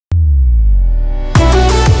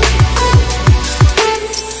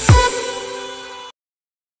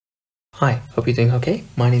Hi, hope you're doing okay.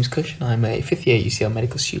 My name's Kush and I'm a 5th year UCL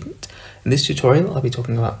medical student. In this tutorial, I'll be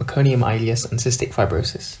talking about Meconium Ileus and cystic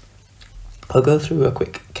fibrosis. I'll go through a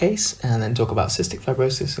quick case and then talk about cystic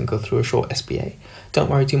fibrosis and go through a short SBA.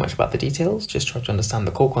 Don't worry too much about the details, just try to understand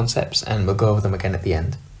the core concepts and we'll go over them again at the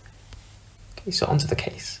end. Okay, so onto the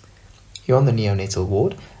case. You're on the neonatal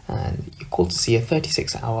ward and you're called to see a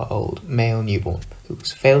 36-hour-old male newborn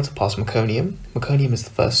who's failed to pass meconium. Meconium is the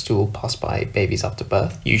first stool passed by babies after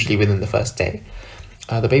birth, usually within the first day.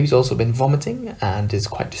 The baby's also been vomiting and is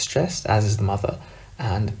quite distressed, as is the mother,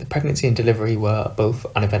 and the pregnancy and delivery were both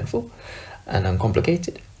uneventful and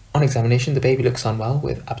uncomplicated. On examination, the baby looks unwell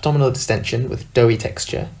with abdominal distension with doughy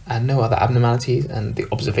texture and no other abnormalities, and the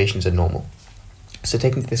observations are normal. So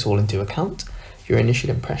taking this all into account, your initial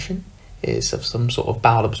impression is of some sort of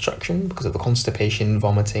bowel obstruction because of the constipation,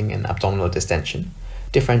 vomiting and abdominal distension.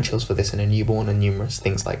 Differentials for this in a newborn are numerous,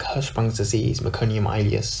 things like Hirschsprung's disease, Meconium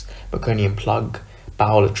ileus, meconium plug,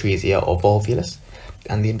 bowel atresia or volvulus,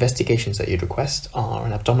 and the investigations that you'd request are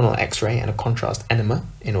an abdominal x-ray and a contrast enema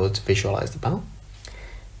in order to visualize the bowel.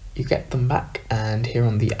 You get them back, and here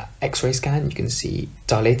on the x-ray scan you can see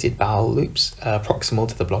dilated bowel loops proximal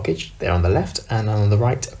to the blockage. They're on the left, and on the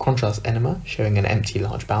right a contrast enema showing an empty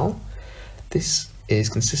large bowel. This is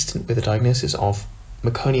consistent with a diagnosis of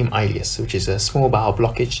Meconium ileus, which is a small bowel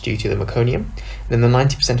blockage due to the meconium. And in the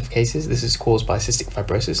 90% of cases, this is caused by cystic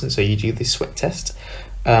fibrosis, and so you do this sweat test,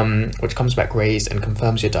 which comes back raised and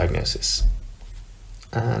confirms your diagnosis.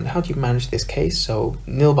 And how do you manage this case? So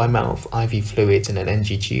nil by mouth, IV fluids in an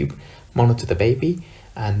NG tube, monitor the baby,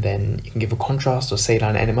 and then you can give a contrast or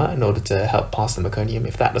saline enema in order to help pass the meconium.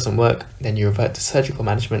 If that doesn't work, then you revert to surgical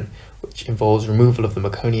management, which involves removal of the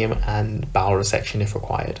meconium and bowel resection if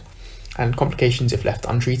required. And complications, if left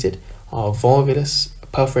untreated, are volvulus,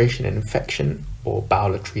 perforation and infection, or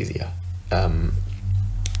bowel atresia.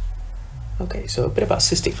 Okay, so a bit about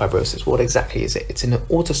cystic fibrosis. What exactly is it? It's an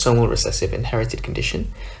autosomal recessive inherited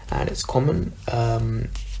condition, and it's common. 1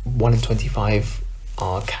 in 25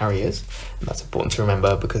 are carriers, and that's important to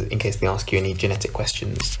remember because in case they ask you any genetic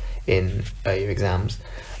questions in your exams.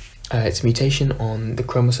 It's a mutation on the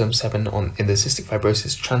chromosome 7 in the cystic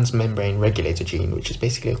fibrosis transmembrane regulator gene, which is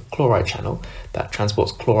basically a chloride channel that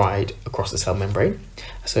transports chloride across the cell membrane.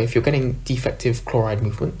 So if you're getting defective chloride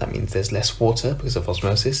movement, that means there's less water because of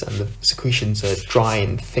osmosis and the secretions are dry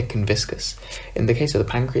and thick and viscous. In the case of the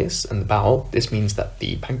pancreas and the bowel, this means that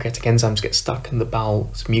the pancreatic enzymes get stuck and the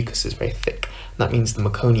bowel's mucus is very thick. And that means the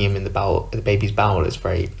meconium in the baby's bowel is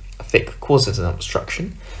very thick, causes an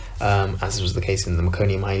obstruction. As was the case in the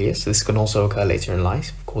Meconium ileus. This can also occur later in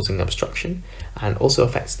life, causing obstruction, and also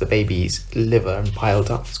affects the baby's liver and bile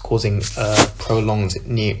ducts, causing prolonged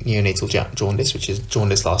neonatal jaundice, which is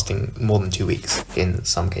jaundice lasting more than 2 weeks in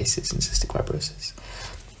some cases in cystic fibrosis.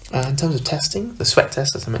 In terms of testing, the sweat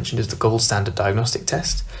test, as I mentioned, is the gold standard diagnostic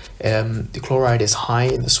test. The chloride is high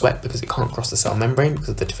in the sweat because it can't cross the cell membrane because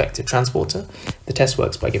of the defective transporter. The test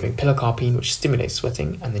works by giving pilocarpine, which stimulates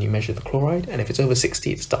sweating, and then you measure the chloride, and if it's over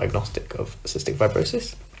 60, it's diagnostic of cystic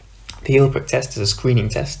fibrosis. The heel prick test is a screening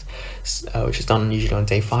test, which is done usually on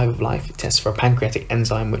day 5 of life. It tests for a pancreatic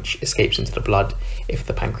enzyme which escapes into the blood if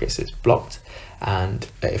the pancreas is blocked, and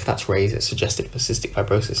if that's raised, it's suggested for cystic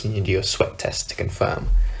fibrosis, and you do a sweat test to confirm.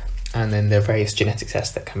 And then there are various genetic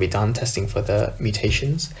tests that can be done, testing for the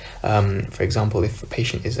mutations. For example, if a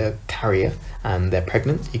patient is a carrier and they're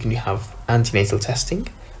pregnant, you can have antenatal testing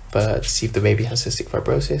to see if the baby has cystic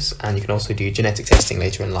fibrosis, and you can also do genetic testing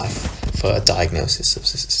later in life for a diagnosis of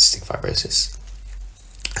cystic fibrosis.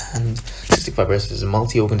 And cystic fibrosis is a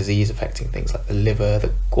multi-organ disease affecting things like the liver,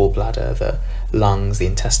 the gallbladder, the lungs, the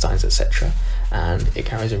intestines, etc. And it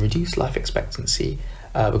carries a reduced life expectancy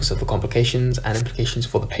because of the complications and implications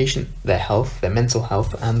for the patient, their health, their mental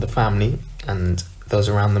health, and the family and those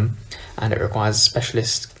around them. And it requires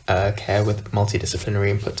specialist care with multidisciplinary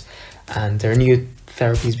input. And there are new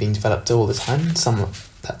therapies being developed all the time, some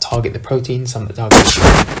that target the protein, some that target the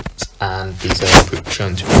genes, and these are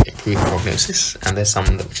shown to improve the prognosis, and there's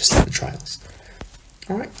some that were just in the trials.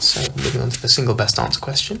 Alright, so moving on to the single best answer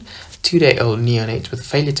question. 2-day-old neonate with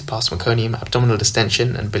failure to pass meconium, abdominal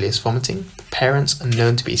distension and bilious vomiting. The parents are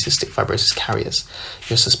known to be cystic fibrosis carriers.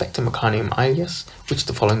 You're suspecting Meconium ileus. Which of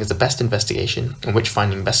the following is the best investigation, and which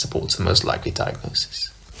finding best supports the most likely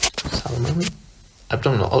diagnosis? Just have a moment.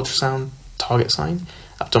 Abdominal ultrasound, target sign,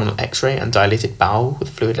 abdominal x-ray and dilated bowel with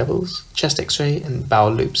fluid levels, chest x-ray and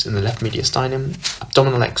bowel loops in the left mediastinum,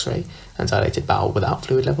 abdominal x-ray and dilated bowel without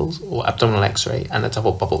fluid levels, or abdominal x-ray and a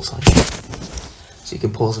double bubble sign. So you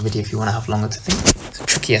can pause the video if you want to have longer to think. It's a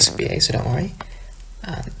tricky SBA, so don't worry.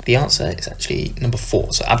 And the answer is actually number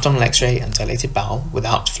 4. So abdominal X-ray and dilated bowel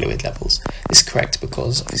without fluid levels. This is correct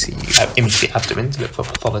because obviously you have image the abdomen to look for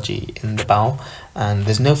pathology in the bowel, and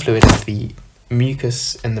there's no fluid. The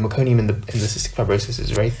mucus and the meconium in the cystic fibrosis is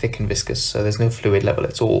very thick and viscous, so there's no fluid level.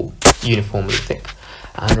 It's all uniformly thick.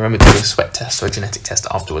 And remember to do a sweat test or a genetic test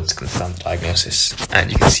afterwards to confirm diagnosis.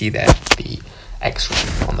 And you can see there the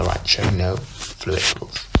X-ray on the right showing no fluid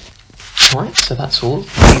levels. Alright, so that's all.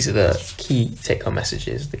 These are the key take-home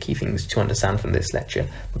messages, the key things to understand from this lecture.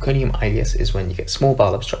 Meconium ileus is when you get small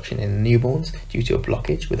bowel obstruction in newborns due to a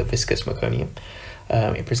blockage with a viscous meconium.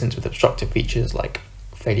 It presents with obstructive features like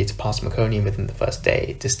failure to pass meconium within the first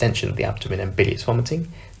day, distension of the abdomen and bilious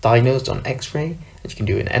vomiting. Diagnosed on X-ray, and you can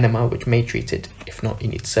do an enema which may treat it. If not, you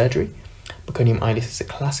need surgery. Meconium ileus is a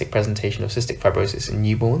classic presentation of cystic fibrosis in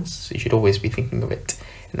newborns, so you should always be thinking of it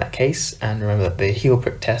in that case. And remember that the heel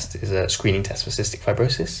prick test is a screening test for cystic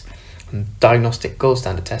fibrosis. And diagnostic gold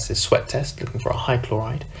standard test is sweat test, looking for a high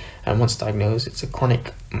chloride. And once diagnosed, it's a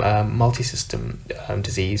chronic multi-system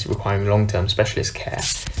disease requiring long-term specialist care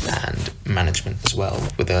and management as well,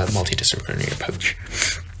 with a multidisciplinary approach.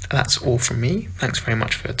 That's all from me. Thanks very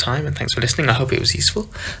much for your time and thanks for listening. I hope it was useful.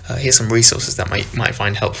 Here's some resources that might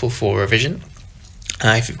find helpful for revision.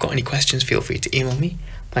 If you've got any questions, feel free to email me.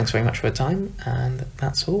 Thanks very much for your time, and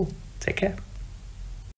that's all. Take care.